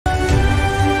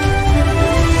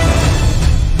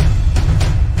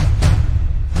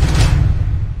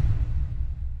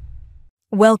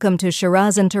Welcome to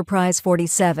Shiraz Enterprise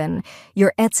 47,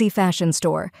 your Etsy fashion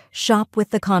store. Shop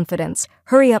with the confidence.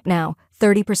 Hurry up now,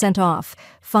 30% off.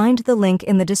 Find the link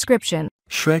in the description.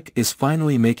 Shrek is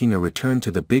finally making a return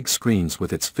to the big screens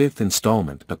with its fifth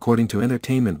installment. According to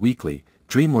Entertainment Weekly,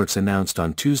 DreamWorks announced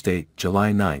on Tuesday,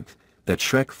 July 9th, that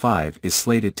Shrek 5 is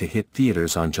slated to hit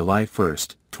theaters on July 1,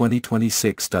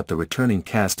 2026. The returning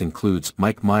cast includes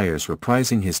Mike Myers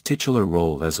reprising his titular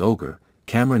role as Ogre,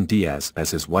 Cameron Diaz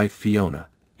as his wife Fiona,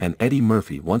 and Eddie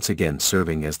Murphy once again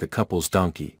serving as the couple's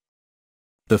donkey.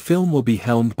 The film will be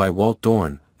helmed by Walt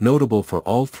Dorn, notable for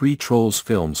all three Trolls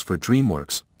films for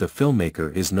DreamWorks. The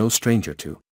filmmaker is no stranger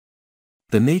to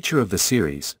the nature of the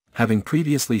series, having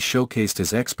previously showcased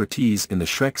his expertise in the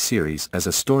Shrek series as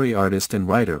a story artist and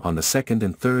writer on the second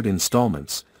and third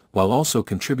installments, while also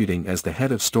contributing as the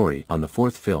head of story on the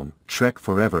fourth film, Shrek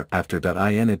Forever After.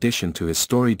 In addition to his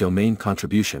story domain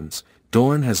contributions,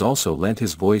 Dorn has also lent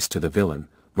his voice to the villain,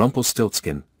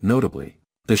 Rumpelstiltskin. Notably,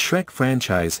 the Shrek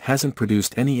franchise hasn't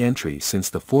produced any entry since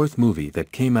the fourth movie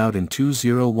that came out in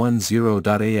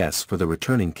 2010. As for the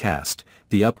returning cast,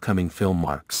 the upcoming film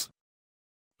marks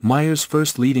Myers'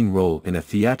 first leading role in a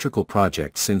theatrical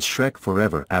project since Shrek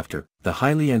Forever After. The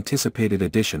highly anticipated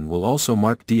addition will also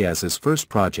mark Diaz's first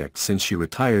project since she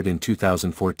retired in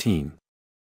 2014.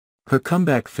 Her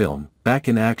comeback film, Back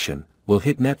in Action, will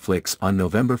hit Netflix on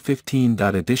November 15.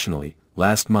 Additionally,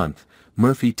 last month,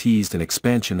 Murphy teased an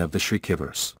expansion of the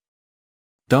Shrekiverse.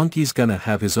 "Donkey's gonna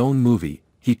have his own movie,"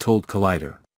 he told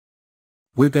Collider.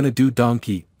 "We're gonna do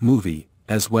Donkey movie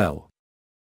as well.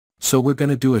 So we're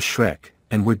gonna do a Shrek,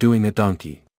 and we're doing a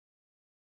Donkey."